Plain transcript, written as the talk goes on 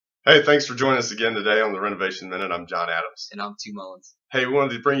Hey, thanks for joining us again today on the Renovation Minute. I'm John Adams. And I'm Two Mullins. Hey, we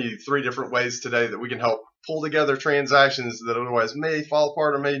wanted to bring you 3 different ways today that we can help pull together transactions that otherwise may fall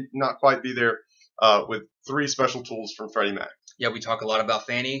apart or may not quite be there with 3 special tools from Freddie Mac. Yeah, we talk a lot about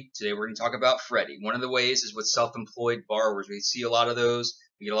Fannie. Today we're going to talk about Freddie. One of the ways is with self-employed borrowers. We see a lot of those.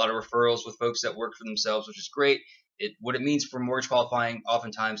 We get a lot of referrals with folks that work for themselves, which is great. What it means for mortgage qualifying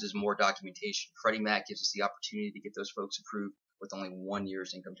oftentimes is more documentation. Freddie Mac gives us the opportunity to get those folks approved with only 1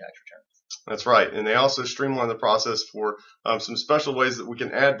 year's income tax return. That's right. And they also streamline the process for some special ways that we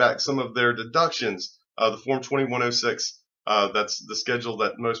can add back some of their deductions. The Form 2106, that's the schedule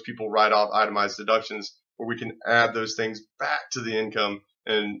that most people write off itemized deductions, where we can add those things back to the income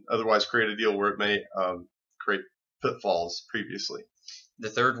and otherwise create a deal where it may create pitfalls previously. The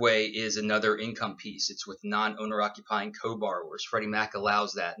third way is another income piece. It's with non-owner occupying co-borrowers. Freddie Mac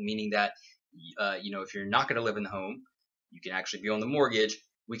allows that, meaning that if you're not going to live in the home, you can actually be on the mortgage.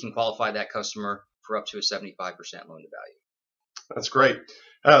 We can qualify that customer for up to a 75% loan to value. That's great.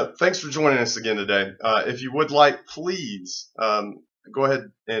 Thanks for joining us again today. If you would like, please go ahead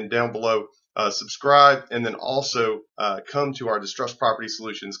and down below subscribe, and then also come to our Distressed Property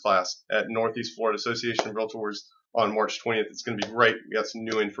Solutions class at Northeast Florida Association of Realtors on March 20th. It's going to be great. We got some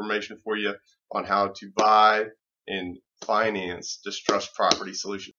new information for you on how to buy and finance distressed property solutions.